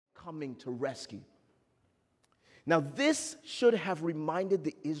coming to rescue. Now, this should have reminded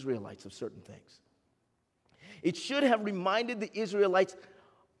the Israelites of certain things. It should have reminded the Israelites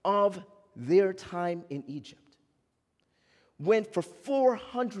of their time in Egypt, when for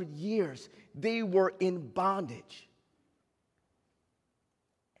 400 years they were in bondage.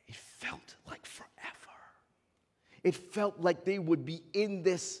 It felt like forever. It felt like they would be in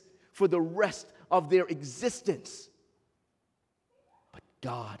this for the rest of their existence. But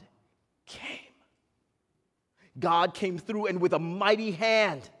God came. God came through and with a mighty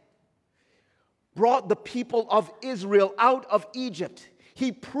hand brought the people of Israel out of Egypt.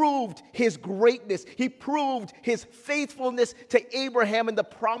 He proved his greatness. He proved his faithfulness to Abraham and the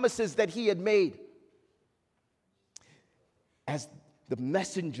promises that he had made. As the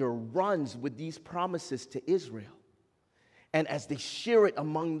messenger runs with these promises to Israel, and as they share it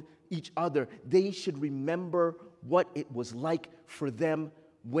among each other, they should remember what it was like for them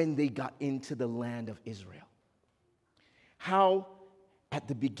when they got into the land of Israel. How at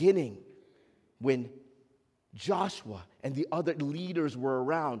the beginning, when Joshua and the other leaders were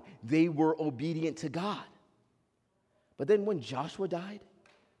around, they were obedient to God. But then when Joshua died,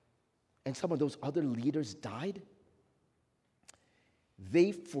 and some of those other leaders died,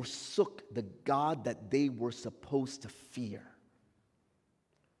 they forsook the God that they were supposed to fear.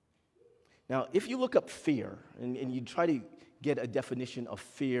 Now, if you look up fear, and you try to get a definition of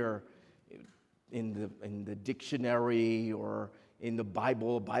fear in the dictionary or in the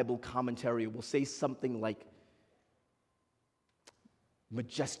Bible commentary, it will say something like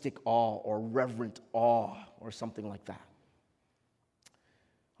majestic awe or reverent awe or something like that.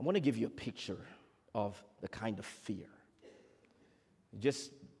 I want to give you a picture of the kind of fear. We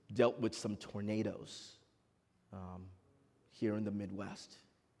just dealt with some tornadoes here in the Midwest.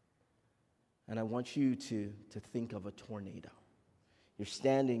 And I want you to think of a tornado. You're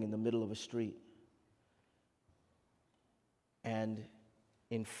standing in the middle of a street, and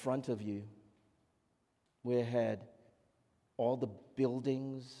in front of you, way ahead, all the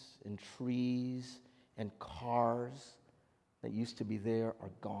buildings and trees and cars that used to be there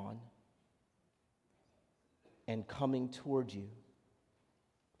are gone. And coming toward you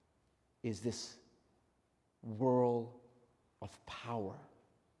is this whirl of power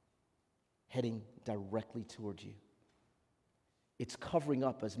heading directly toward you. It's covering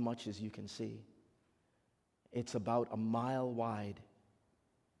up as much as you can see. It's about a mile wide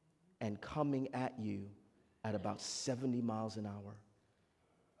and coming at you at about 70 miles an hour.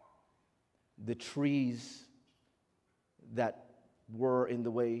 The trees that were in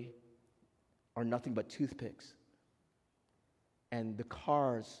the way are nothing but toothpicks. And the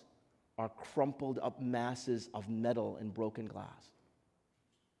cars are crumpled up masses of metal and broken glass.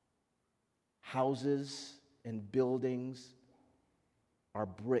 Houses and buildings are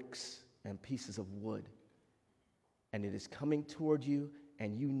bricks and pieces of wood. And it is coming toward you,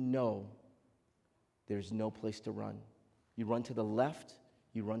 and you know there's no place to run. You run to the left,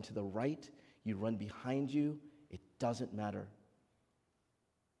 you run to the right, you run behind you. It doesn't matter.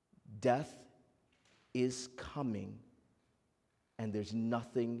 Death is coming, and there's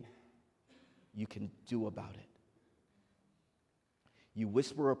nothing you can do about it. You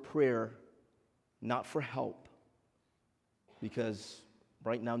whisper a prayer, not for help, because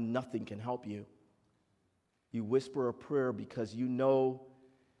right now nothing can help you. You whisper a prayer because you know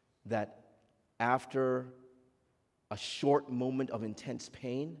that after a short moment of intense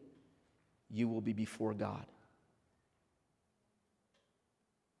pain, you will be before God.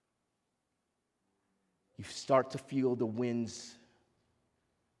 You start to feel the winds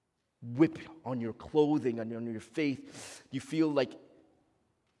whip on your clothing and on your face. You feel like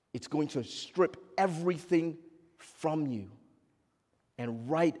it's going to strip everything from you. And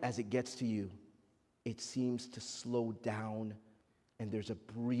right as it gets to you, it seems to slow down, and there's a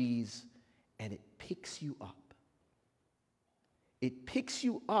breeze, and it picks you up. It picks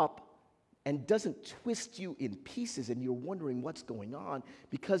you up and doesn't twist you in pieces, and you're wondering what's going on,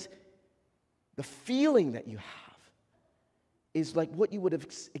 because the feeling that you have is like what you would have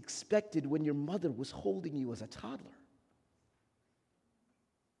expected when your mother was holding you as a toddler.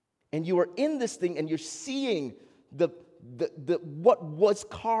 And you are in this thing, and you're seeing the what was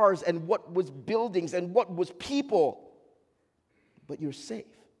cars and what was buildings and what was people, but you're safe.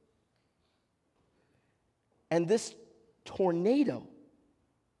 And this tornado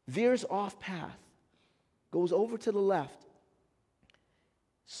veers off path, goes over to the left,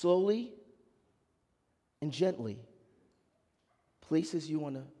 slowly and gently places you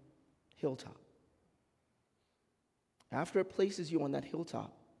on a hilltop. After it places you on that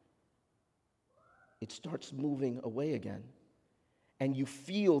hilltop, it starts moving away again. and you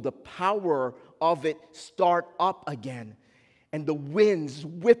feel the power of it start up again. And the winds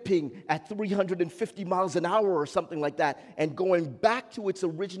whipping at 350 miles an hour or something like that, and going back to its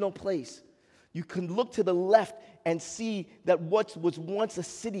original place. You can look to the left and see that what was once a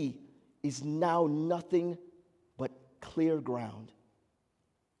city is now nothing but clear ground.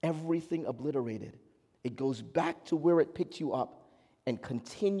 Everything obliterated. It goes back to where it picked you up and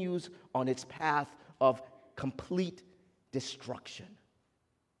continues on its path of complete destruction.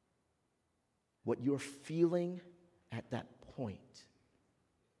 What you're feeling at that point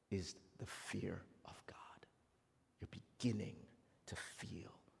is the fear of God. You're beginning to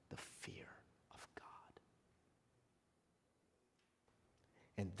feel the fear of God.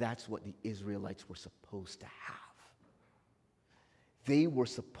 And that's what the Israelites were supposed to have. They were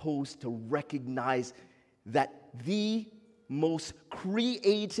supposed to recognize that the most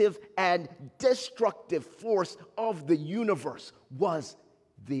creative and destructive force of the universe was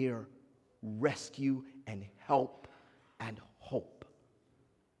their rescue and help and hope.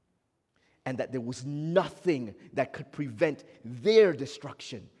 And that there was nothing that could prevent their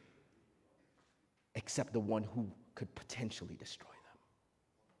destruction except the one who could potentially destroy them.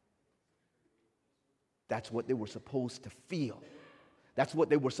 That's what they were supposed to feel. That's what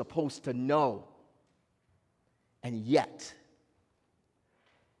they were supposed to know. And yet,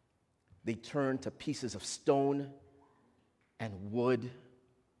 they turned to pieces of stone and wood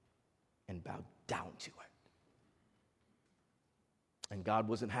and bowed down to it. And God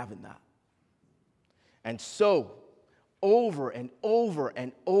wasn't having that. And so, over and over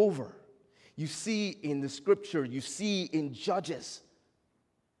and over, you see in the scripture, you see in Judges,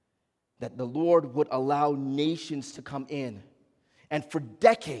 that the Lord would allow nations to come in and for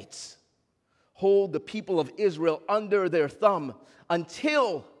decades hold the people of Israel under their thumb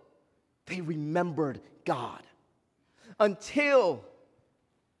until they remembered God, until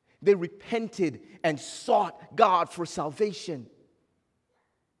they repented and sought God for salvation.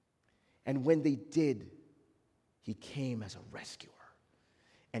 And when they did, He came as a rescuer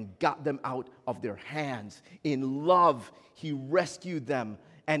and got them out of their hands. In love, He rescued them,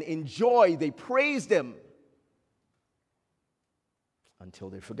 and in joy, they praised Him until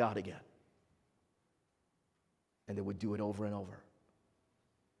they forgot again. And they would do it over and over.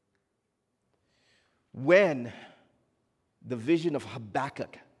 When the vision of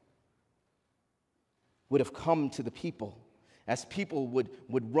Habakkuk would have come to the people, as people would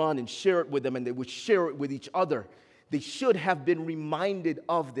run and share it with them, and they would share it with each other, they should have been reminded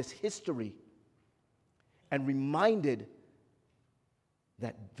of this history and reminded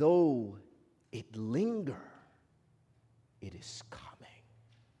that though it linger, it is coming.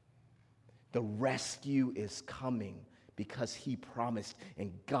 The rescue is coming because He promised,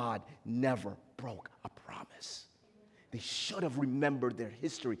 and God never broke a promise. They should have remembered their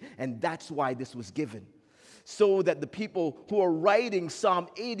history, and that's why this was given. So that the people who are writing Psalm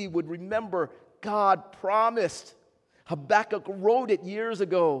 80 would remember God promised. Habakkuk wrote it years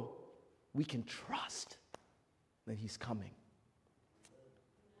ago. We can trust that He's coming.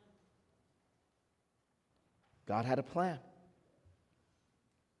 God had a plan.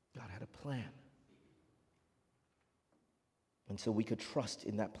 God had a plan. And so we could trust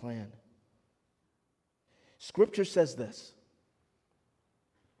in that plan. Scripture says this.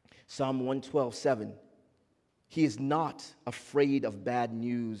 Psalm 112:7. He is not afraid of bad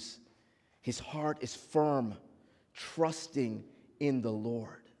news. His heart is firm, trusting in the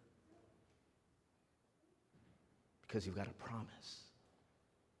Lord. Because you've got a promise.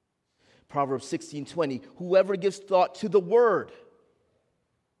 Proverbs 16:20. Whoever gives thought to the word,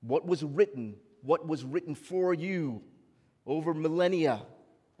 what was written for you over millennia.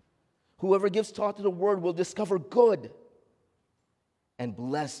 Whoever gives thought to the word will discover good, and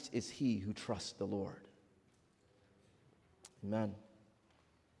blessed is he who trusts the Lord. Amen.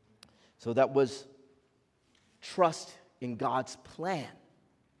 So that was trust in God's plan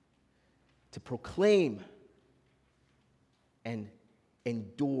to proclaim and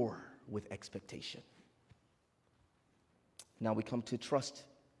endure with expectation. Now we come to trust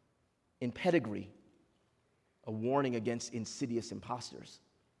in pedigree, a warning against insidious imposters.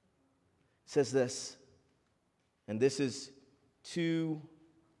 It says this, and this is to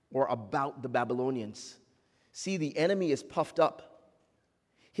or about the Babylonians. See, the enemy is puffed up.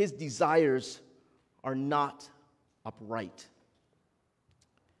 His desires are not upright.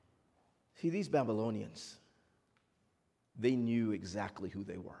 See, these Babylonians, they knew exactly who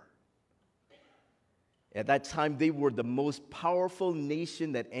they were. At that time, they were the most powerful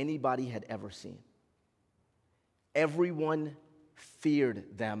nation that anybody had ever seen. Everyone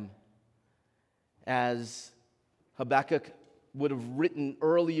feared them. As Habakkuk would have written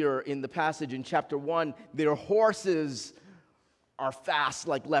earlier in the passage in chapter 1, their horses are fast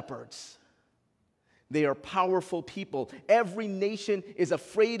like leopards. They are powerful people. Every nation is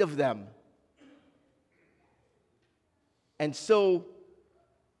afraid of them. And so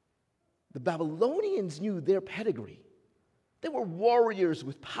the Babylonians knew their pedigree. They were warriors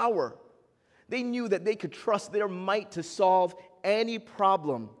with power. They knew that they could trust their might to solve any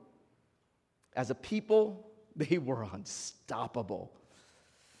problem. As a people, they were unstoppable.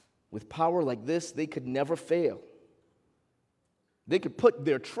 With power like this, they could never fail. They could put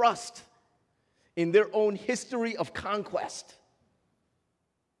their trust in their own history of conquest.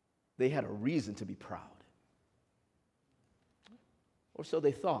 They had a reason to be proud. Or so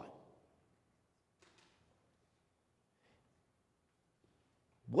they thought.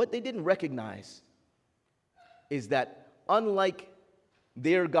 What they didn't recognize is that unlike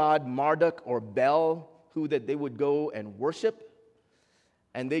their god Marduk or Bel, who that they would go and worship,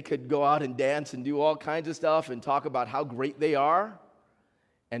 and they could go out and dance and do all kinds of stuff and talk about how great they are,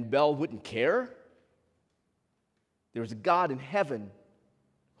 and Bel wouldn't care. There's a God in heaven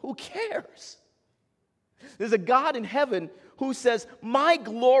who cares. There's a God in heaven who says, my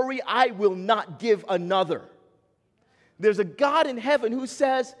glory I will not give another. There's a God in heaven who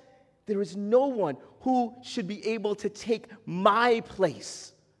says, there is no one who should be able to take my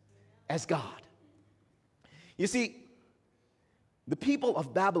place as God. You see, the people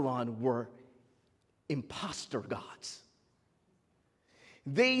of Babylon were imposter gods.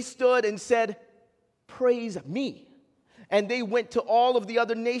 They stood and said, praise me. And they went to all of the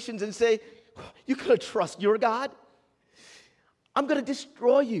other nations and say, you could trust your God? I'm going to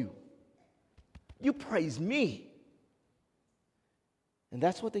destroy you. You praise me. And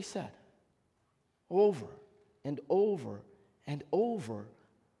that's what they said. Over and over and over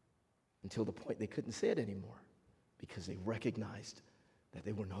until the point they couldn't say it anymore because they recognized that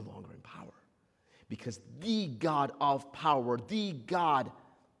they were no longer in power. Because the God of power, the God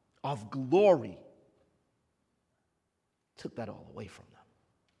of glory, took that all away from them.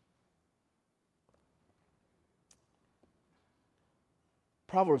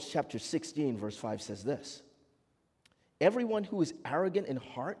 Proverbs chapter 16, verse 5 says this: everyone who is arrogant in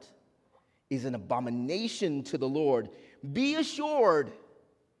heart is an abomination to the Lord. Be assured,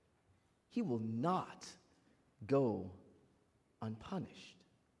 he will not go unpunished.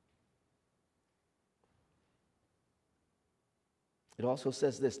 It also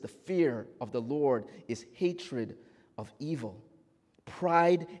says this: the fear of the Lord is hatred of evil.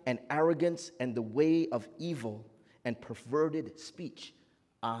 Pride and arrogance and the way of evil and perverted speech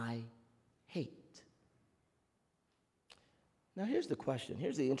I hate. Now here's the question.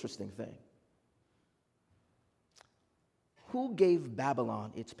 Here's the interesting thing. Who gave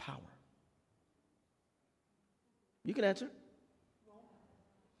Babylon its power? You can answer.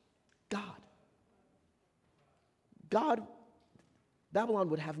 God. Babylon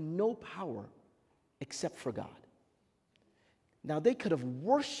would have no power except for God. Now, they could have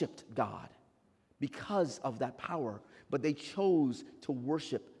worshiped God because of that power, but they chose to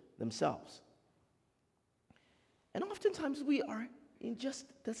worship themselves. And oftentimes we are in just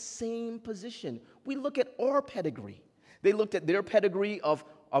the same position. We look at our pedigree. They looked at their pedigree of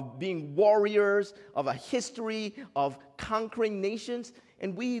being warriors, of a history of conquering nations,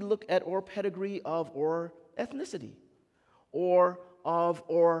 and we look at our pedigree of our ethnicity, or of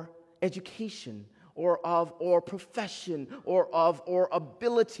our education, or of our profession, or of our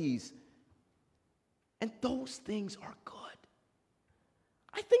abilities. And those things are good.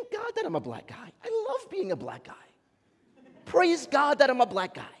 I thank God that I'm a black guy. I love being a black guy. Praise God that I'm a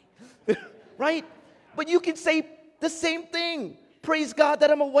black guy. Right? But you can say the same thing. Praise God that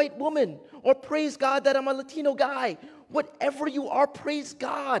I'm a white woman. Or praise God that I'm a Latino guy. Whatever you are, praise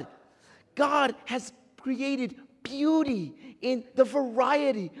God. God has created beauty in the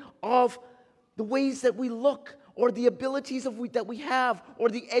variety of the ways that we look, or the abilities that we have, or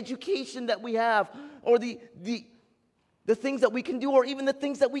the education that we have, or the things that we can do, or even the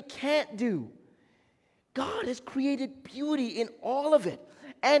things that we can't do. God has created beauty in all of it,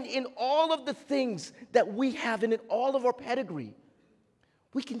 and in all of the things that we have, and in all of our pedigree.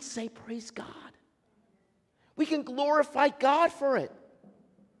 We can say, praise God. We can glorify God for it.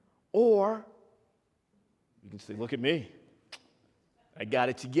 Or you can say, look at me. I got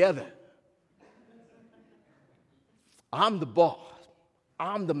it together. I'm the boss.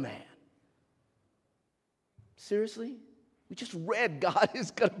 I'm the man. Seriously? We just read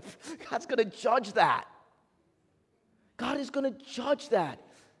God's going to judge that. God is going to judge that.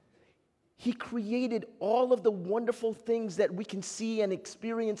 He created all of the wonderful things that we can see and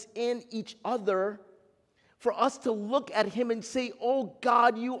experience in each other For us to look at him and say, oh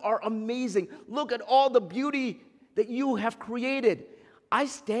God, you are amazing. Look at all the beauty that you have created. I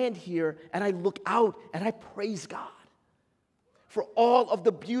stand here and I look out and I praise God for all of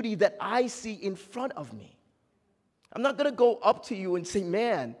the beauty that I see in front of me. I'm not going to go up to you and say,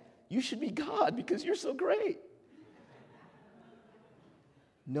 man, you should be God because you're so great.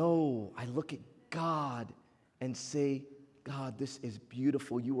 No, I look at God and say, God, this is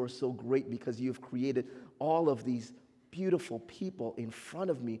beautiful. You are so great because you have created all of these beautiful people in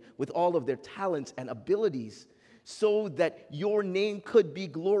front of me with all of their talents and abilities so that your name could be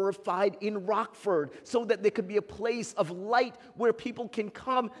glorified in Rockford, so that there could be a place of light where people can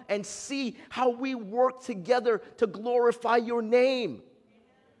come and see how we work together to glorify your name.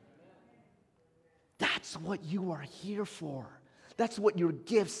 That's what you are here for. That's what your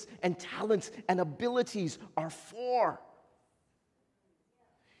gifts and talents and abilities are for.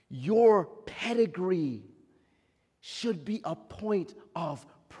 Your pedigree should be a point of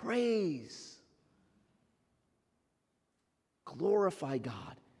praise. Glorify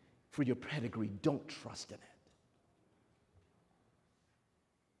God for your pedigree. Don't trust in it.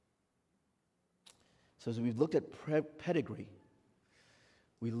 So as we've looked at pedigree,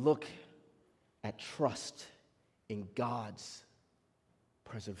 we look at trust in God's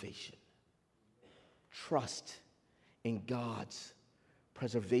preservation. Trust in God's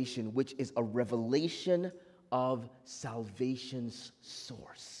preservation, which is a revelation of salvation's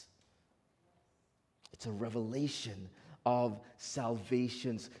source. It's a revelation of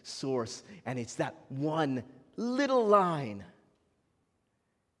salvation's source, and it's that one little line.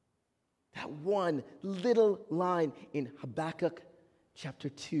 That one little line in Habakkuk chapter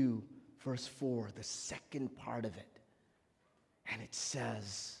 2, verse 4, the second part of it. And it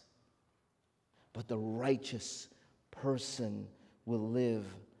says, but the righteous person will live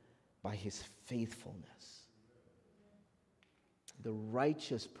by his faithfulness. The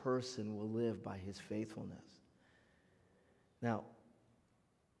righteous person will live by his faithfulness. Now,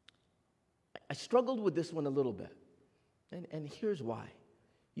 I struggled with this one a little bit. And here's why.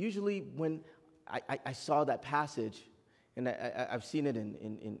 Usually when I saw that passage, and I've seen it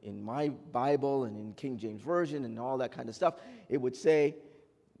in my Bible and in King James Version and all that kind of stuff, it would say,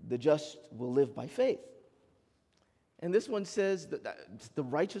 the just will live by faith. And this one says that the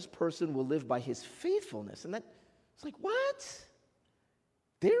righteous person will live by his faithfulness. And it's like, what?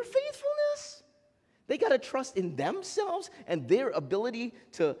 Their faithfulness? They got to trust in themselves and their ability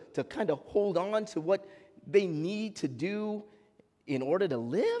to kind of hold on to what they need to do in order to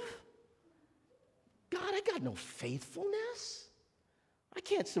live? God, I got no faithfulness. I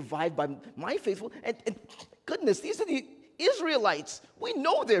can't survive by my faithfulness. And goodness, these are the Israelites. We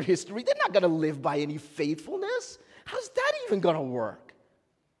know their history. They're not going to live by any faithfulness. How's that even going to work?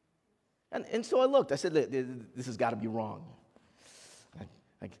 And so I looked. I said, this has got to be wrong.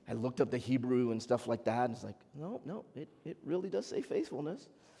 I looked up the Hebrew and stuff like that, and it's like, no, it really does say faithfulness.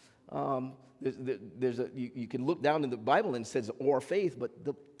 You can look down in the Bible and it says, or faith, but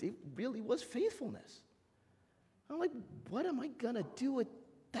it really was faithfulness. I'm like, what am I going to do with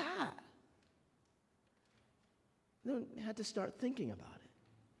that? Then I had to start thinking about it.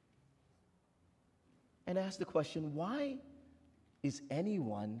 And ask the question, why is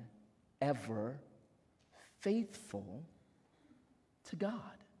anyone ever faithful to God?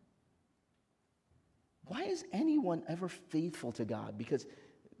 Why is anyone ever faithful to God? Because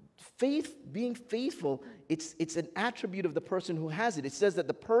being faithful, it's an attribute of the person who has it. It says that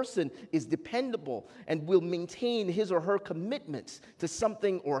the person is dependable and will maintain his or her commitments to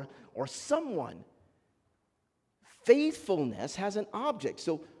something or someone. Faithfulness has an object.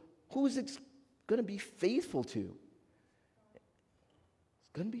 So who is it going to be faithful to? It's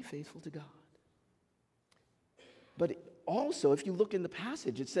going to be faithful to God. But also, if you look in the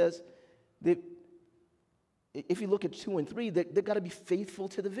passage, it says that if you look at 2 and 3, they've got to be faithful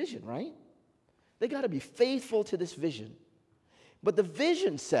to the vision, right? They got to be faithful to this vision. But the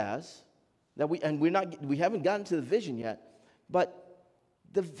vision says that we haven't gotten to the vision yet, but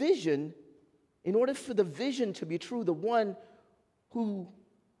the vision, in order for the vision to be true, the one who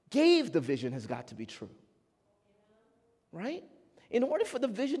gave the vision has got to be true. Right? In order for the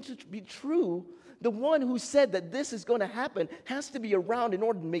vision to be true, the one who said that this is going to happen has to be around in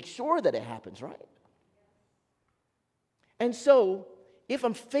order to make sure that it happens, right? And so, if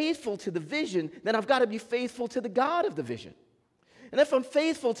I'm faithful to the vision, then I've got to be faithful to the God of the vision. And if I'm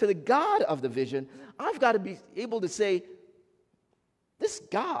faithful to the God of the vision, I've got to be able to say, this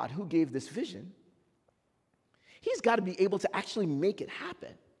God who gave this vision, he's got to be able to actually make it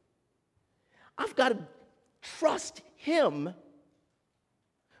happen. I've got to trust him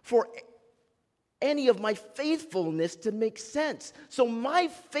for any of my faithfulness to make sense. So my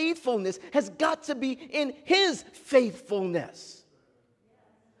faithfulness has got to be in His faithfulness.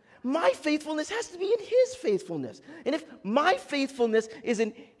 My faithfulness has to be in His faithfulness. And if my faithfulness is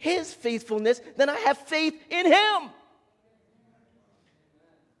in His faithfulness, then I have faith in Him.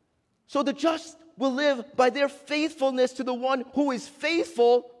 So the just will live by their faithfulness to the one who is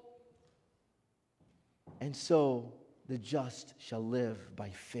faithful. And so the just shall live by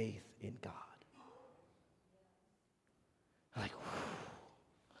faith in God. I'm like,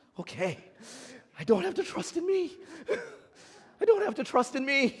 okay, I don't have to trust in me. I don't have to trust in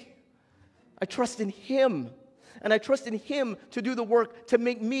me. I trust in Him. And I trust in Him to do the work to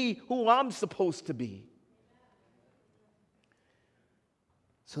make me who I'm supposed to be.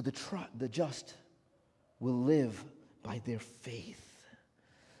 So the just will live by their faith.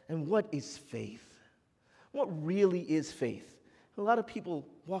 And what is faith? What really is faith? A lot of people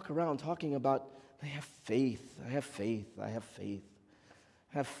walk around talking about, I have faith, I have faith, I have faith.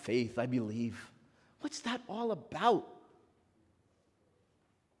 I have faith, I believe. What's that all about?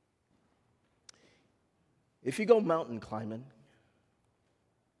 If you go mountain climbing,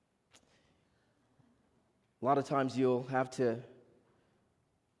 a lot of times you'll have to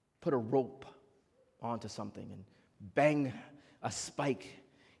put a rope onto something and bang a spike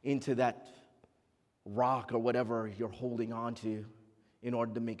into that rock or whatever you're holding on to in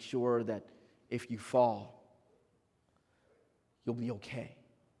order to make sure that if you fall, you'll be okay.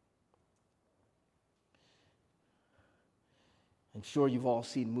 I'm sure you've all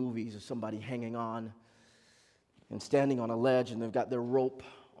seen movies of somebody hanging on and standing on a ledge, and they've got their rope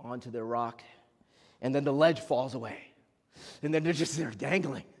onto their rock, and then the ledge falls away, and then they're just there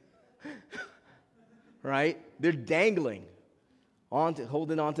dangling, right? They're dangling,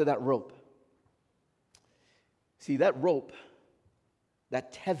 holding onto that rope. See, that rope,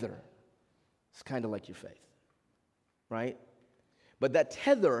 that tether, is kind of like your faith, right? But that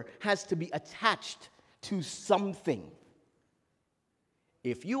tether has to be attached to something.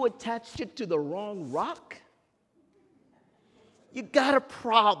 If you attach it to the wrong rock, you got a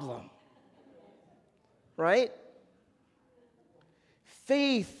problem, right?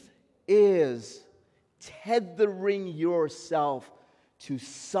 Faith is tethering yourself to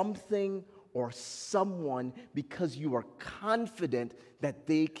something or someone because you are confident that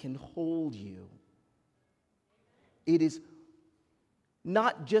they can hold you. It is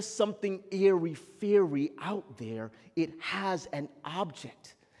not just something airy-fairy out there. It has an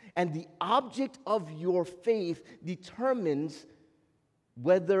object. And the object of your faith determines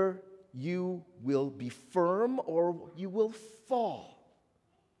whether you will be firm or you will fall.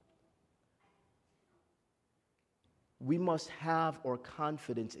 We must have our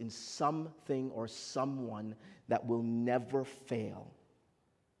confidence in something or someone that will never fail.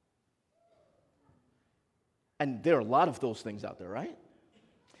 And there are a lot of those things out there, right?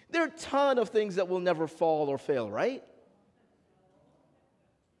 There are a ton of things that will never fall or fail, right?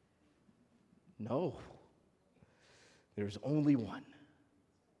 No. There's only one.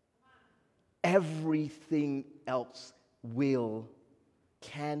 Everything else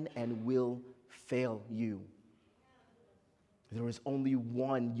can and will fail you. There is only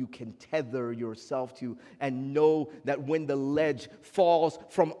one you can tether yourself to and know that when the ledge falls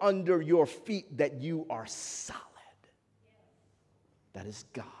from under your feet that you are solid. That is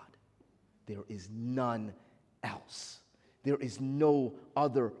God. There is none else. There is no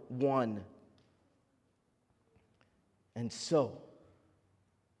other one. And so,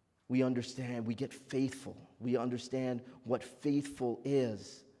 we understand, we get faithful. We understand what faithful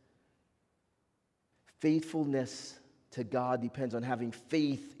is. Faithfulness to God depends on having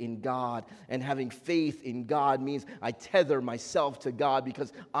faith in God. And having faith in God means I tether myself to God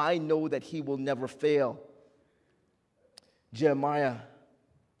because I know that He will never fail. Jeremiah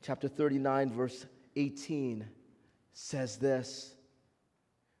chapter 39, verse 18 says this,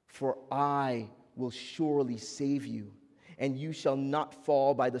 "For I will surely save you, and you shall not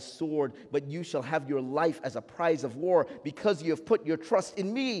fall by the sword, but you shall have your life as a prize of war, because you have put your trust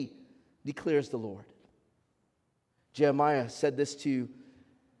in me, declares the Lord." Jeremiah said this to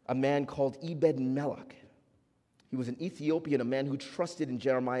a man called Ebed-Melech. He was an Ethiopian, a man who trusted in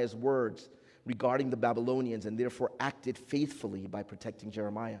Jeremiah's words regarding the Babylonians and therefore acted faithfully by protecting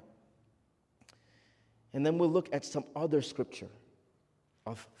Jeremiah. And then we'll look at some other scripture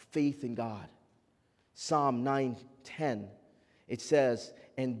of faith in God. Psalm 9:10, it says,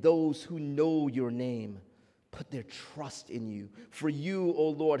 "And those who know your name put their trust in you. For you, O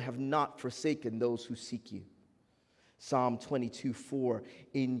Lord, have not forsaken those who seek you." Psalm 22:4,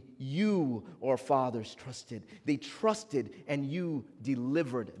 "In you our fathers trusted. They trusted and you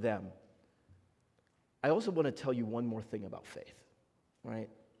delivered them." I also want to tell you one more thing about faith, right?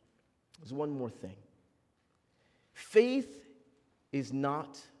 There's one more thing. Faith is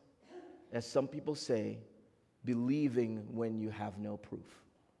not, as some people say, believing when you have no proof.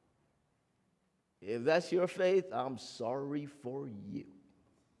 If that's your faith, I'm sorry for you.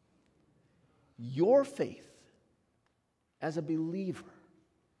 Your faith as a believer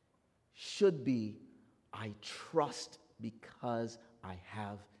should be, I trust because I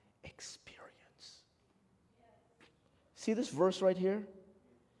have experience. See this verse right here?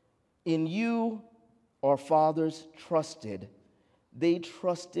 In you our fathers trusted. They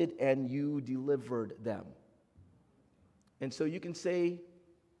trusted and you delivered them. And so you can say,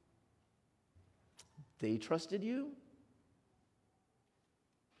 they trusted you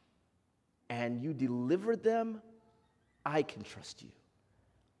and you delivered them. I can trust you.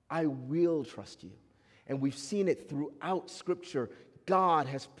 I will trust you. And we've seen it throughout Scripture. God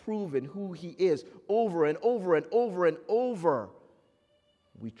has proven who He is over and over and over and over.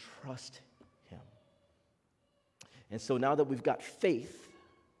 We trust Him. And so now that we've got faith,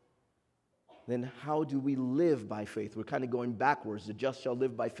 then how do we live by faith? We're kind of going backwards. The just shall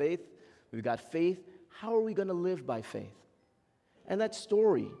live by faith. We've got faith. How are we going to live by faith? And that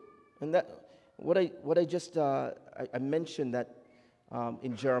story, and that what I just mentioned that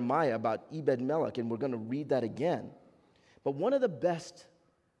in Jeremiah about Ebed-Melech, and we're going to read that again. But one of the best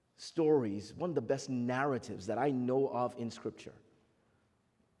stories, one of the best narratives that I know of in Scripture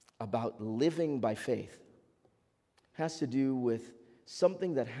about living by faith has to do with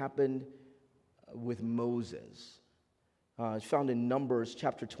something that happened with Moses. It's found in Numbers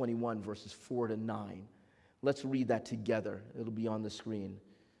chapter 21, verses 4 to 9. Let's read that together. It'll be on the screen.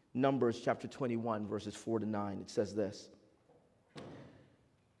 Numbers chapter 21, verses 4 to 9. It says this.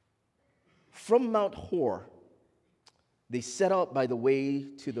 From Mount Hor, they set out by the way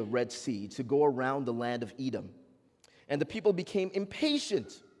to the Red Sea to go around the land of Edom. And the people became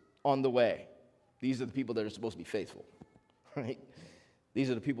impatient on the way. These are the people that are supposed to be faithful, right? These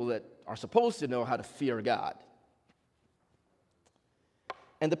are the people that are supposed to know how to fear God.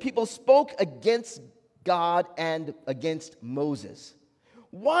 And the people spoke against God and against Moses.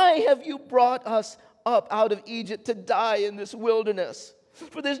 Why have you brought us up out of Egypt to die in this wilderness?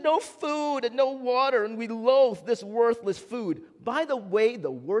 For there's no food and no water, and we loathe this worthless food. By the way,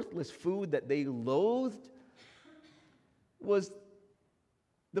 the worthless food that they loathed was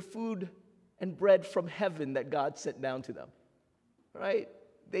the food and bread from heaven that God sent down to them. Right?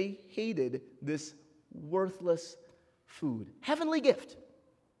 They hated this worthless food. Heavenly gift.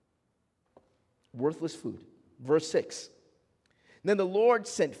 Worthless food. Verse 6. Then the Lord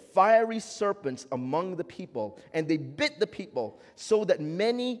sent fiery serpents among the people, and they bit the people, so that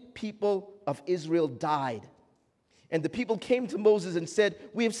many people of Israel died. And the people came to Moses and said,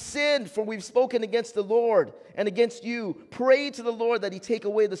 we have sinned, for we've spoken against the Lord and against you. Pray to the Lord that He take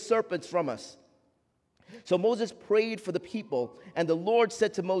away the serpents from us. So Moses prayed for the people, and the Lord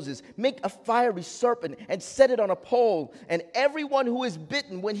said to Moses, make a fiery serpent and set it on a pole, and everyone who is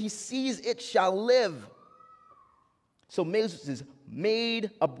bitten, when he sees it, shall live. So Moses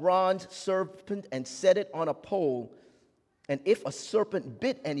made a bronze serpent and set it on a pole, and if a serpent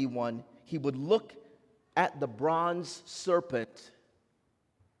bit anyone, he would look at the bronze serpent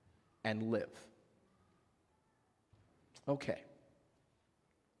and live. Okay.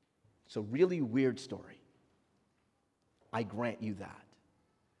 It's a really weird story. I grant you that.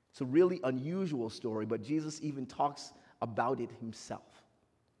 It's a really unusual story, but Jesus even talks about it Himself.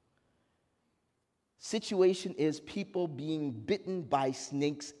 Situation is people being bitten by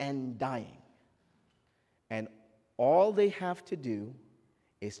snakes and dying. And all they have to do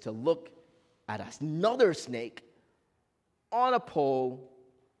is to look at another snake on a pole,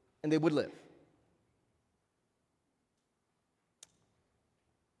 and they would live.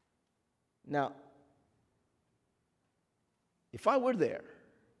 Now, if I were there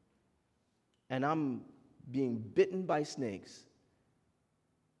and I'm being bitten by snakes,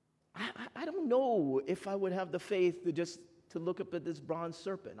 I don't know if I would have the faith to look up at this bronze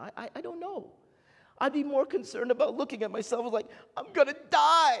serpent. I don't know. I'd be more concerned about looking at myself like, I'm going to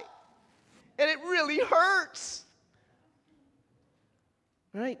die. And it really hurts.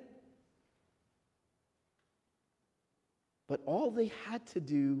 Right? But all they had to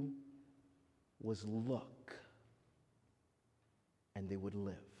do was look, and they would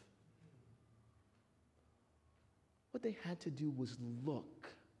live. What they had to do was look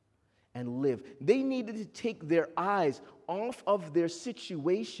and live. They needed to take their eyes off of their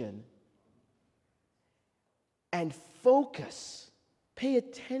situation and focus, pay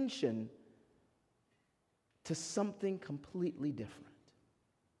attention to something completely different.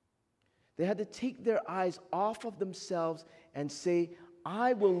 They had to take their eyes off of themselves and say,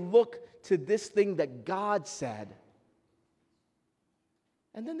 I will look to this thing that God said.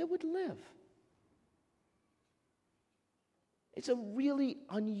 And then they would live. It's a really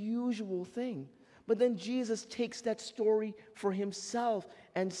unusual thing. But then Jesus takes that story for himself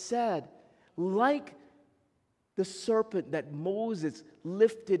and said, like the serpent that Moses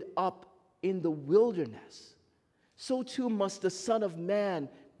lifted up in the wilderness, so too must the Son of Man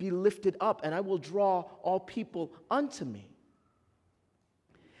be lifted up, and I will draw all people unto me.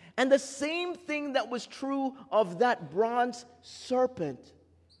 And the same thing that was true of that bronze serpent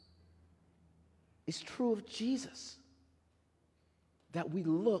is true of Jesus. That we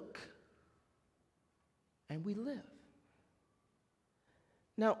look and we live.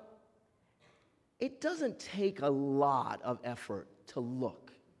 Now, it doesn't take a lot of effort to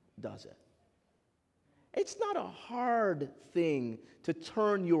look, does it? It's not a hard thing to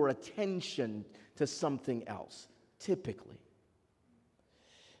turn your attention to something else, typically.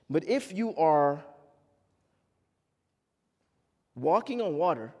 But if you are walking on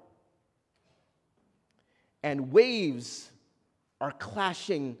water and waves are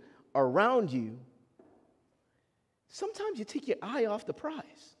clashing around you, sometimes you take your eye off the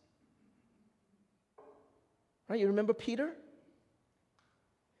prize. Right? You remember Peter?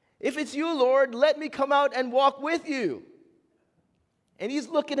 If it's you, Lord, let me come out and walk with you. And he's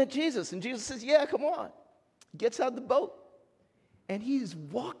looking at Jesus, and Jesus says, yeah, come on. Gets out of the boat, and he's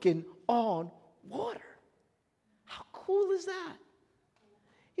walking on water. How cool is that?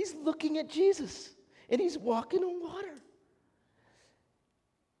 He's looking at Jesus, and he's walking on water.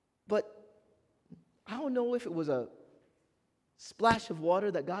 But I don't know if it was a splash of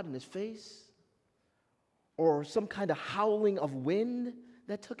water that got in his face or some kind of howling of wind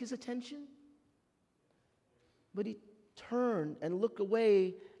that took his attention. But he turned and looked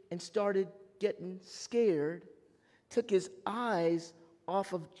away and started getting scared, took his eyes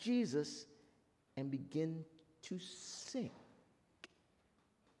off of Jesus and began to sink.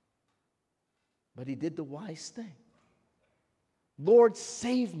 But he did the wise thing. Lord,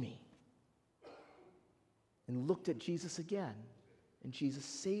 save me. And looked at Jesus again, and Jesus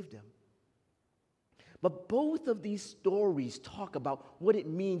saved him. But both of these stories talk about what it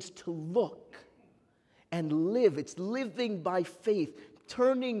means to look and live. It's living by faith,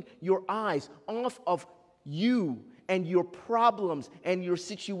 turning your eyes off of you and your problems and your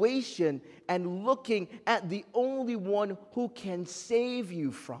situation and looking at the only one who can save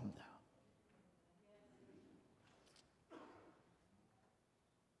you from them.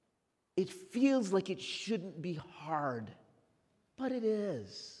 It feels like it shouldn't be hard, but it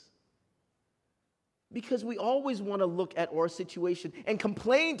is. Because we always want to look at our situation and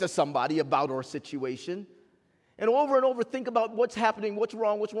complain to somebody about our situation and over think about what's happening, what's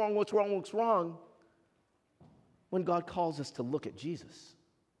wrong, when God calls us to look at Jesus.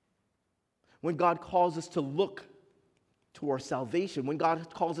 When God calls us to look to our salvation, when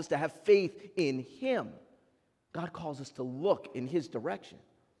God calls us to have faith in Him, God calls us to look in His direction.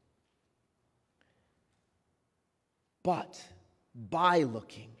 But by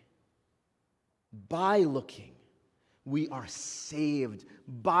looking, we are saved.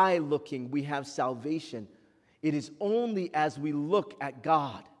 By looking, we have salvation. It is only as we look at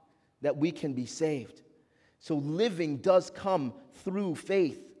God that we can be saved. So living does come through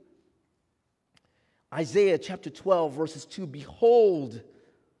faith. Isaiah chapter 12, verses 2, behold,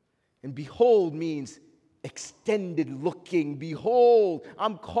 and behold means extended looking. Behold,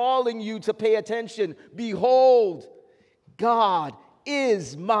 I'm calling you to pay attention. Behold, God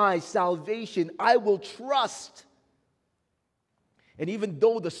is my salvation. I will trust. And even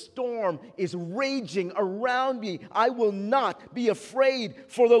though the storm is raging around me, I will not be afraid,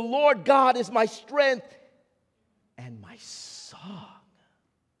 for the Lord God is my strength and my song.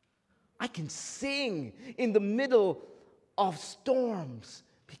 I can sing in the middle of storms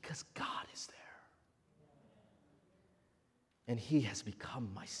because God is there. And He has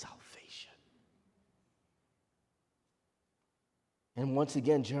become my salvation. And once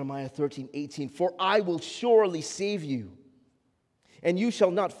again, Jeremiah 13:18, for I will surely save you, and you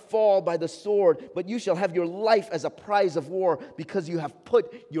shall not fall by the sword, but you shall have your life as a prize of war, because you have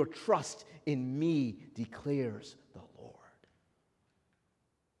put your trust in me, declares the Lord.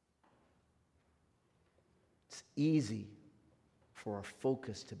 It's easy for our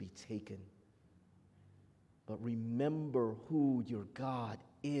focus to be taken. But remember who your God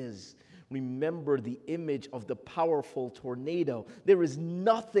is. Remember the image of the powerful tornado. There is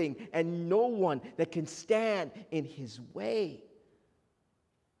nothing and no one that can stand in His way.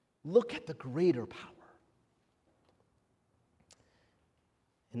 Look at the greater power.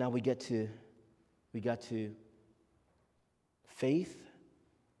 And now we got to faith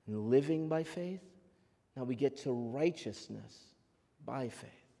and living by faith. Now we get to righteousness by faith.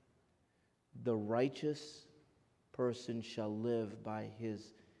 The righteous person shall live by his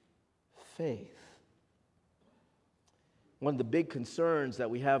faith. One of the big concerns that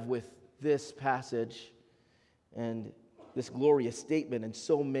we have with this passage and this glorious statement and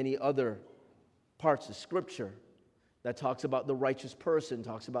so many other parts of Scripture that talks about the righteous person,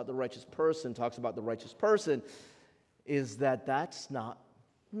 talks about the righteous person, talks about the righteous person, is that that's not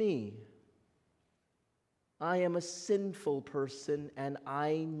me. I am a sinful person and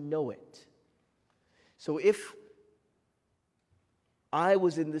I know it. So if I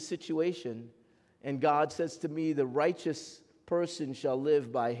was in this situation and God says to me, the righteous person shall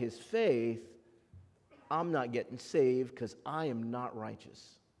live by his faith, I'm not getting saved because I am not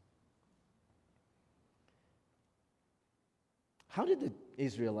righteous. How did the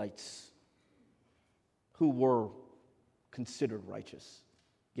Israelites who were considered righteous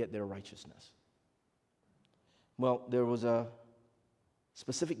get their righteousness? Well, there was a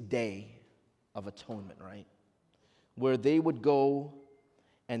specific day of atonement, right? Where they would go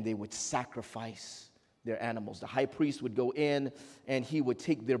and they would sacrifice their animals. The high priest would go in and he would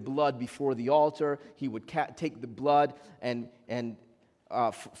take their blood before the altar. He would take the blood and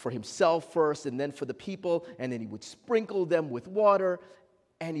for himself first and then for the people, and then he would sprinkle them with water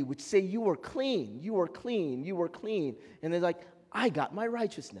and he would say, you are clean, you are clean, you are clean. And they're like, I got my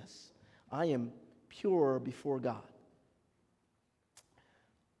righteousness. I am pure before God.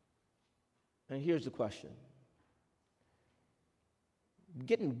 And here's the question.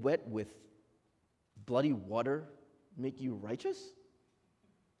 Getting wet with bloody water make you righteous?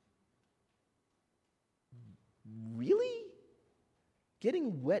 Really?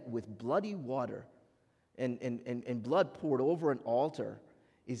 Getting wet with bloody water and blood poured over an altar,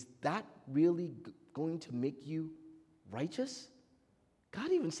 is that really going to make you righteous?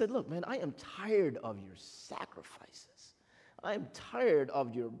 God even said, look, man, I am tired of your sacrifices. I am tired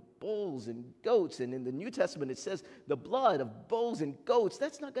of your bulls and goats. And in the New Testament, it says the blood of bulls and goats,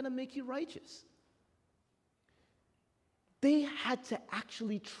 that's not going to make you righteous. They had to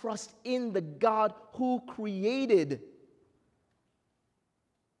actually trust in the God who created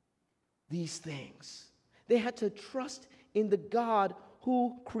these things. They had to trust in the God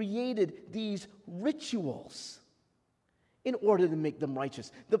who created these rituals in order to make them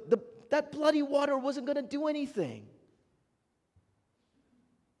righteous. That bloody water wasn't going to do anything.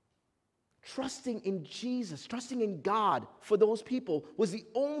 Trusting in Jesus, trusting in God for those people was the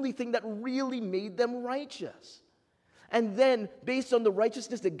only thing that really made them righteous. And then, based on the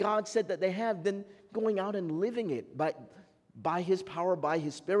righteousness that God said that they have, then going out and living it by His power, by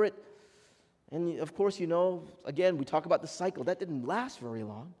His Spirit. And of course, you know, again, we talk about the cycle. That didn't last very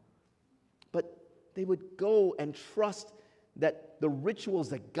long. But they would go and trust that the rituals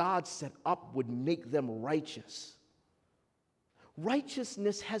that God set up would make them righteous.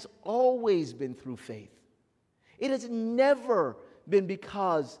 Righteousness has always been through faith. It has never been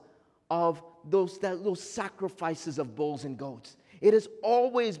because of those sacrifices of bulls and goats. It has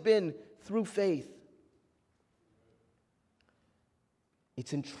always been through faith.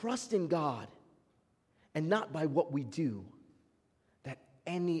 It's in trust in God and not by what we do that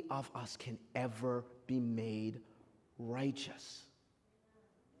any of us can ever be made righteous.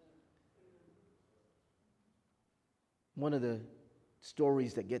 One of the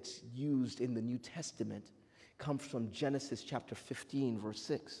stories that gets used in the New Testament comes from Genesis chapter 15, verse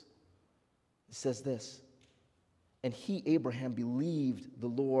 6. It says this, and he, Abraham, believed the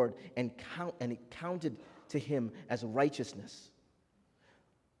Lord and it counted to him as righteousness.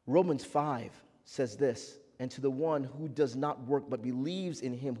 Romans 5 says this, and to the one who does not work but believes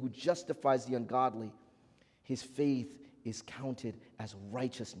in him who justifies the ungodly, his faith is counted as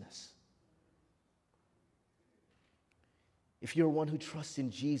righteousness. If you're one who trusts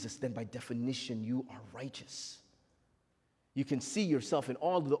in Jesus, then by definition you are righteous. You can see yourself in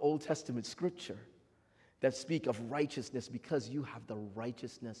all of the Old Testament scripture that speak of righteousness because you have the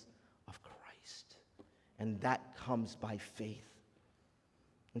righteousness of Christ. And that comes by faith.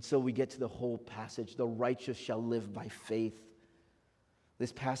 And so we get to the whole passage, the righteous shall live by faith.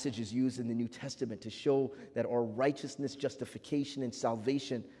 This passage is used in the New Testament to show that our righteousness, justification, and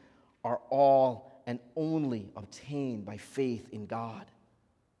salvation are all and only obtained by faith in God.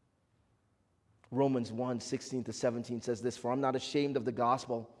 Romans 1, 16 to 17 says this, for I'm not ashamed of the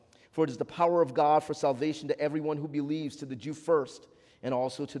gospel, for it is the power of God for salvation to everyone who believes, to the Jew first, and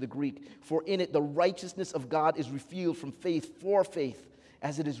also to the Greek. For in it the righteousness of God is revealed from faith for faith,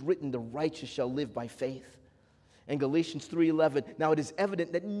 as it is written, the righteous shall live by faith. And Galatians 3:11, now it is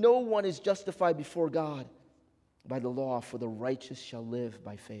evident that no one is justified before God by the law, for the righteous shall live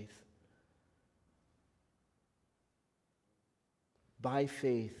by faith. By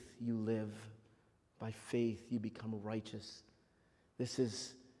faith you live. By faith you become righteous. This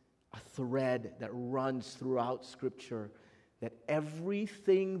is a thread that runs throughout Scripture, that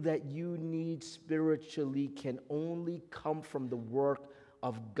everything that you need spiritually can only come from the work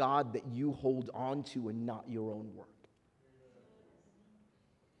of God that you hold on to and not your own work.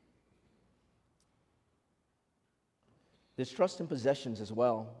 There's trust in possessions as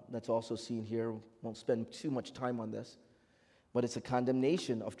well. That's also seen here. Won't spend too much time on this. But it's a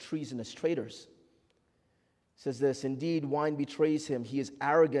condemnation of treasonous traitors. It says this, indeed, wine betrays him. He is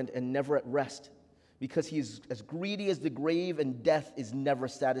arrogant and never at rest, because he is as greedy as the grave, and death is never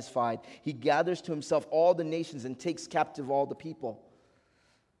satisfied. He gathers to himself all the nations and takes captive all the people.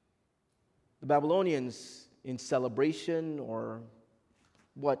 The Babylonians, in celebration or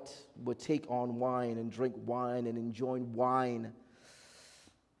what, would take on wine and drink wine and enjoy wine.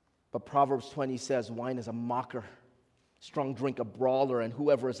 But Proverbs 20 says wine is a mocker, strong drink a brawler, and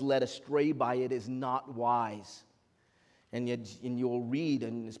whoever is led astray by it is not wise. And yet, and you'll read,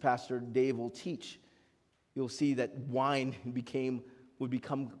 and as Pastor Dave will teach, you'll see that wine would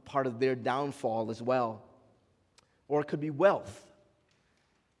become part of their downfall as well. Or it could be wealth.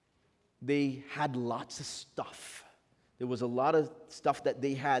 They had lots of stuff. There was a lot of stuff that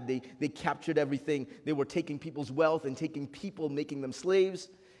they had. They captured everything. They were taking people's wealth and taking people, making them slaves.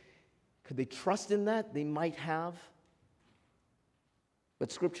 Could they trust in that? They might have.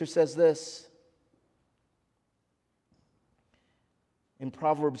 But Scripture says this in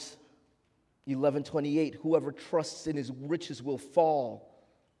Proverbs 11:28, whoever trusts in his riches will fall,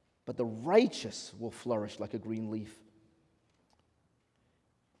 but the righteous will flourish like a green leaf.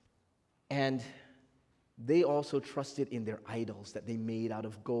 And they also trusted in their idols that they made out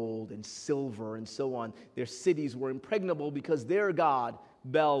of gold and silver and so on. Their cities were impregnable because their god,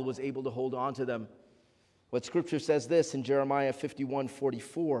 Bel, was able to hold on to them. But Scripture says this in Jeremiah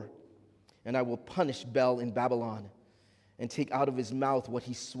 51:44, and I will punish Bel in Babylon and take out of his mouth what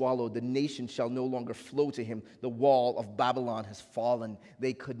he swallowed. The nation shall no longer flow to him. The wall of Babylon has fallen.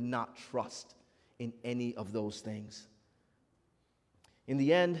 They could not trust in any of those things. In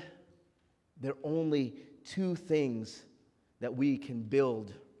the end, there are only two things that we can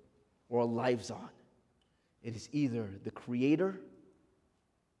build our lives on. It is either the Creator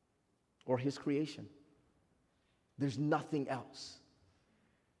or His creation. There's nothing else.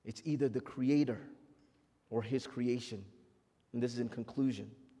 It's either the Creator or His creation. And this is in conclusion.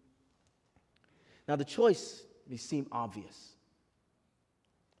 Now, the choice may seem obvious,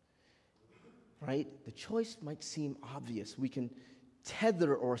 right? The choice might seem obvious. We can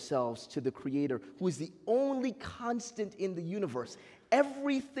tether ourselves to the Creator, who is the only constant in the universe.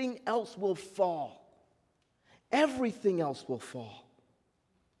 Everything else will fall. Everything else will fall.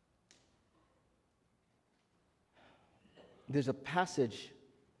 There's a passage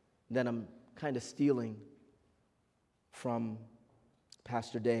that I'm kind of stealing from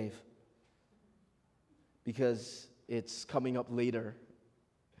Pastor Dave because it's coming up later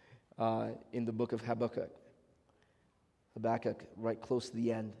in the book of Habakkuk, right close to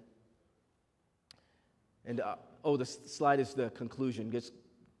the end. And, the slide is the conclusion. Just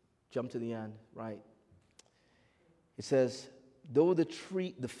jump to the end, right? It says, though the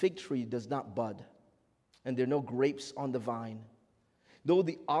fig tree does not bud, and there are no grapes on the vine, though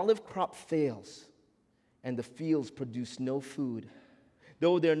the olive crop fails, and the fields produce no food,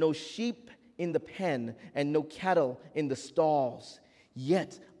 though there are no sheep in the pen, and no cattle in the stalls,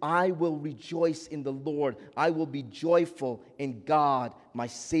 yet I will rejoice in the Lord. I will be joyful in God, my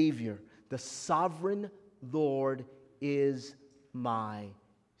Savior. The sovereign Lord is my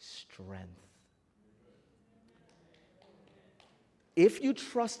strength. If you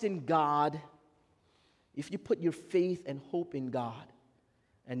trust in God, if you put your faith and hope in God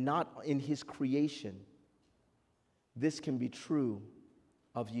and not in His creation, this can be true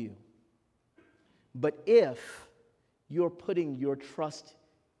of you. But if you're putting your trust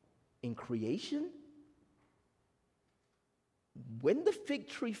in creation, when the fig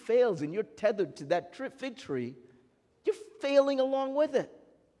tree fails and you're tethered to that fig tree, you're failing along with it.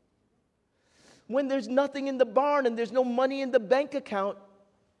 When there's nothing in the barn and there's no money in the bank account,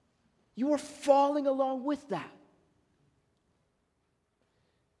 you are falling along with that.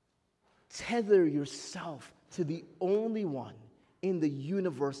 Tether yourself to the only one in the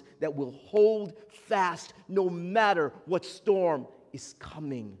universe that will hold fast no matter what storm is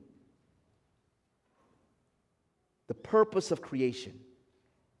coming. The purpose of creation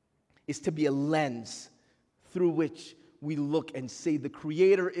is to be a lens through which we look and say the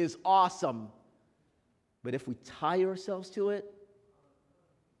Creator is awesome. But if we tie ourselves to it,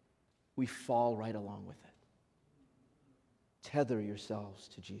 we fall right along with it. Tether yourselves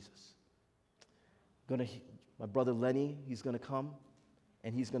to Jesus. My brother Lenny, he's going to come,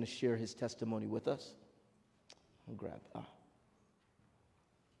 and he's going to share his testimony with us. I'll grab.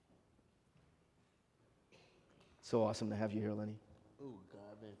 So awesome to have you here, Lenny. Oh,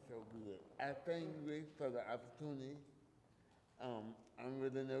 God, been so good. I thank you for the opportunity. I'm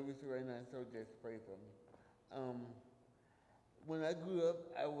really nervous right now, so just pray for me. When I grew up,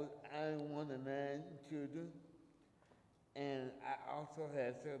 I'm one of 9 children, and I also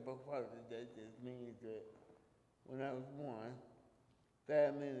had cerebral palsy. That just means that when I was born,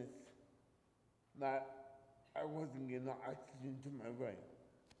 5 minutes, I wasn't getting no oxygen to my brain,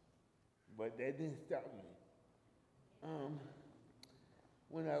 but that didn't stop me.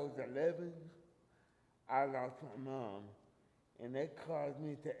 When I was 11, I lost my mom, and that caused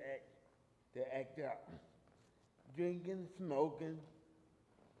me to act out. Drinking, smoking.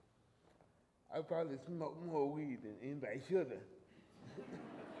 I probably smoked more weed than anybody should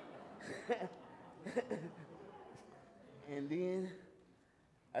have. And then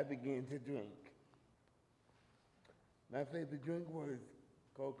I began to drink. My favorite drink was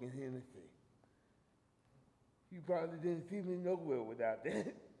Coke and Hennessy. You probably didn't see me nowhere without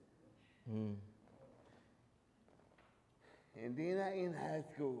that. And then I in high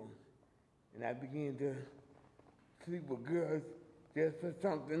school, and I began to sleep with girls just for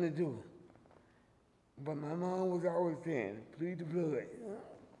something to do. But my mom was always saying, plead the blood.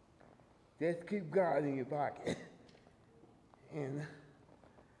 Just keep God in your pocket. And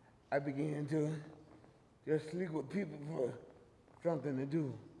I began to just sleep with people for something to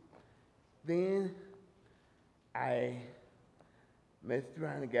do. Then I messed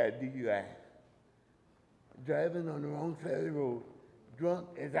around and got a DUI. Driving on the wrong side of the road, drunk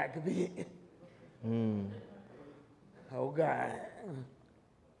as I could be. Oh God,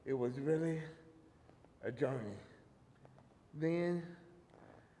 it was really a journey. Then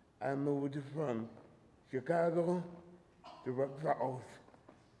I moved from Chicago to Rockford,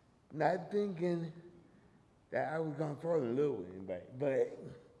 not thinking that I was gonna fall in love with anybody, but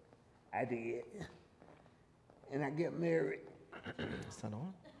I did. And I get married. Is that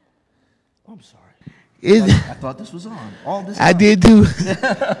on? Oh, I'm sorry. I thought this was on. All this time. I did too.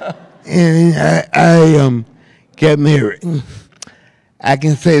 And I got married. I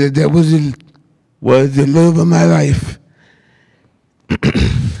can say that was the love of my life.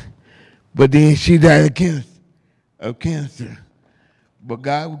 But then she died of cancer. But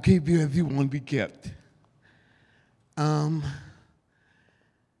God will keep you if you want to be kept.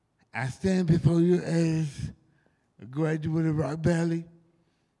 I stand before you as a graduate of Rock Valley,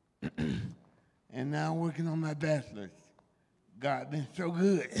 and now I'm working on my bachelor's. God been so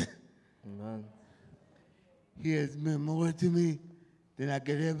good. Amen. He has been more to me than I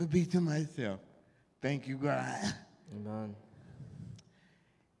could ever be to myself. Thank you, God. Amen.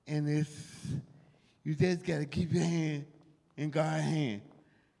 And you just got to keep your hand in God's hand.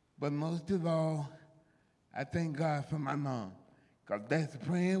 But most of all, I thank God for my mom, because that's a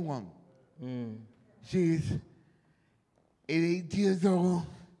praying woman. She's 88 years old,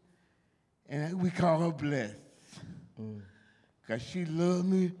 and we call her blessed. Because she loved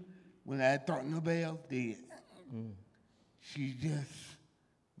me when I thought nobody else did. She's just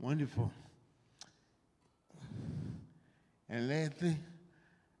wonderful. And lastly,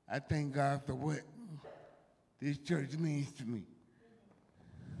 I thank God for what this church means to me.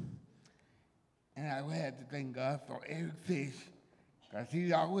 And I would have to thank God for Eric Fish, because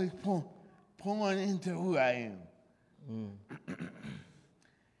he's always pouring into who I am.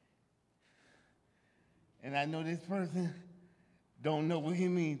 And I know this person don't know what he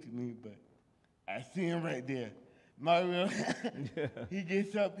means to me, but I see him right there. Mario, he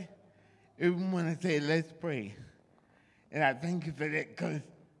gets up every morning and says, let's pray. And I thank you for that, because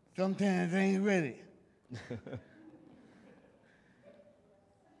sometimes I ain't ready.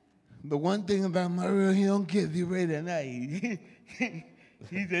 The one thing about Mario, he don't care if you're ready or not.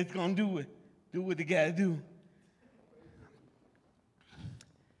 He's just going to do what he got to do.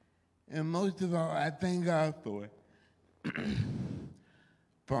 And most of all, I thank God for it.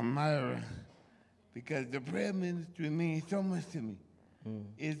 For Myra, because the prayer ministry means so much to me.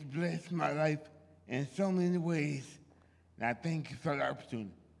 It's blessed my life in so many ways, and I thank you for the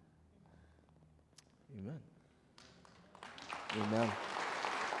opportunity. Amen. Amen.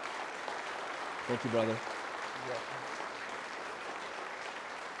 Thank you, brother.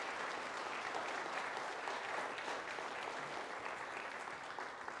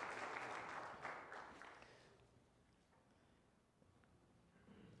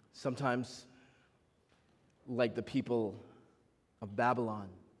 Sometimes, like the people of Babylon,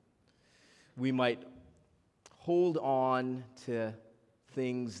 we might hold on to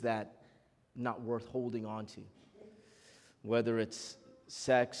things that not worth holding on to, whether it's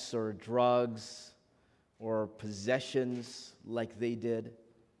sex or drugs or possessions like they did.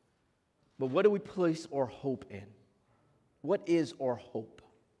 But what do we place our hope in? What is our hope?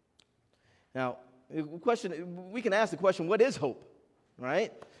 Now, we can ask the question, what is hope?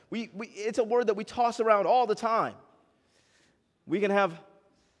 Right? It's a word that we toss around all the time. We can have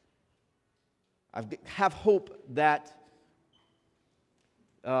hope that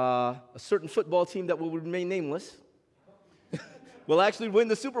a certain football team that will remain nameless will actually win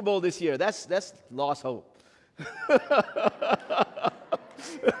the Super Bowl this year. That's lost hope.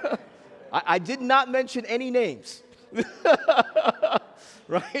 I did not mention any names.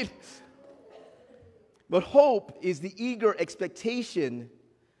 Right? But hope is the eager expectation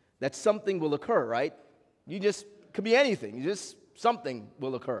that something will occur, right? Could be anything. Something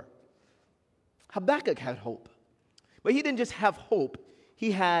will occur. Habakkuk had hope. But he didn't just have hope.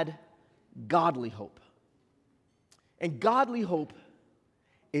 He had godly hope. And godly hope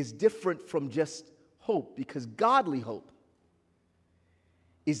is different from just hope, because godly hope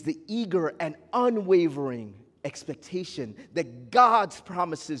is the eager and unwavering expectation that God's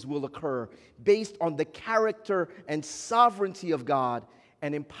promises will occur based on the character and sovereignty of God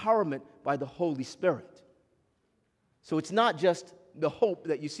and empowerment by the Holy Spirit. So it's not just the hope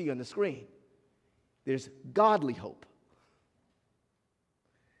that you see on the screen. There's godly hope.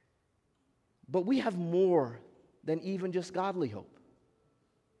 But we have more than even just godly hope.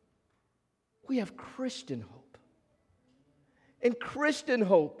 We have Christian hope. And Christian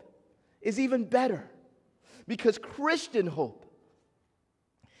hope is even better, because Christian hope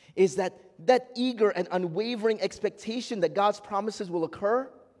is that eager and unwavering expectation that God's promises will occur.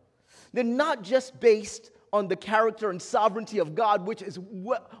 They're not just based on the character and sovereignty of God, which is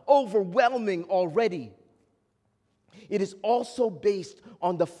overwhelming already. It is also based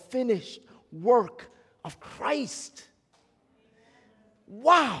on the finished work of Christ.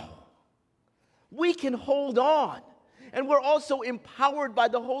 Wow! We can hold on. And we're also empowered by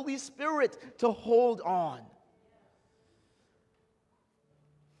the Holy Spirit to hold on.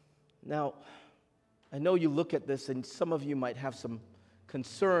 Now, I know you look at this and some of you might have some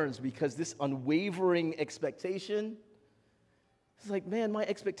concerns, because this unwavering expectation, it's like, man, my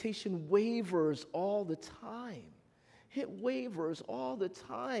expectation wavers all the time. It wavers all the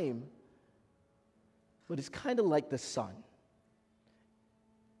time. But it's kind of like the sun.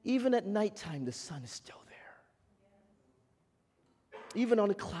 Even at nighttime, the sun is still there. Even on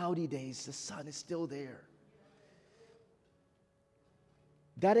the cloudy days, the sun is still there.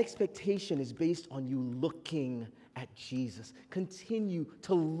 That expectation is based on you looking at Jesus. Continue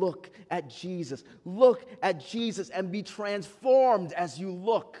to look at Jesus. Look at Jesus and be transformed as you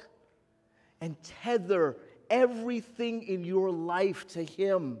look. And tether everything in your life to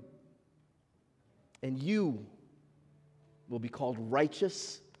Him. And you will be called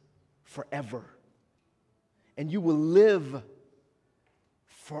righteous forever. And you will live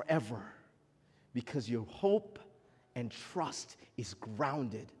forever, because your hope and trust is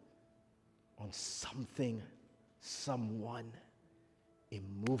grounded on something, someone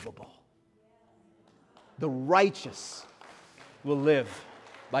immovable. The righteous will live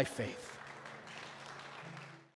by faith.